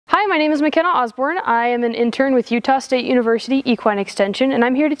Hi, my name is McKenna Osborne. I am an intern with Utah State University Equine Extension, and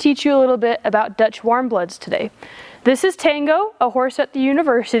I'm here to teach you a little bit about Dutch Warmbloods today. This is Tango, a horse at the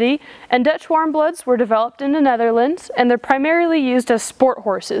university, and Dutch Warmbloods were developed in the Netherlands, and they're primarily used as sport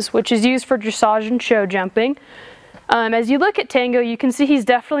horses, which is used for dressage and show jumping. As you look at Tango, you can see he's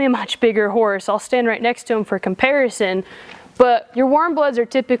definitely a much bigger horse. I'll stand right next to him for comparison. But your Warmbloods are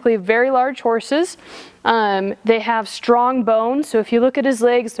typically very large horses. They have strong bones, so if you look at his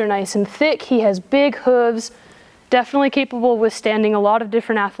legs, they're nice and thick. He has big hooves, definitely capable of withstanding a lot of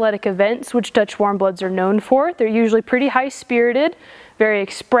different athletic events, which Dutch Warmbloods are known for. They're usually pretty high-spirited, very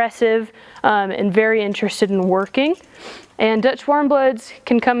expressive, and very interested in working. And Dutch Warmbloods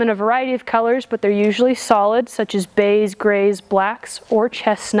can come in a variety of colors, but they're usually solid, such as bays, grays, blacks, or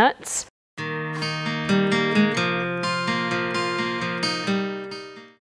chestnuts.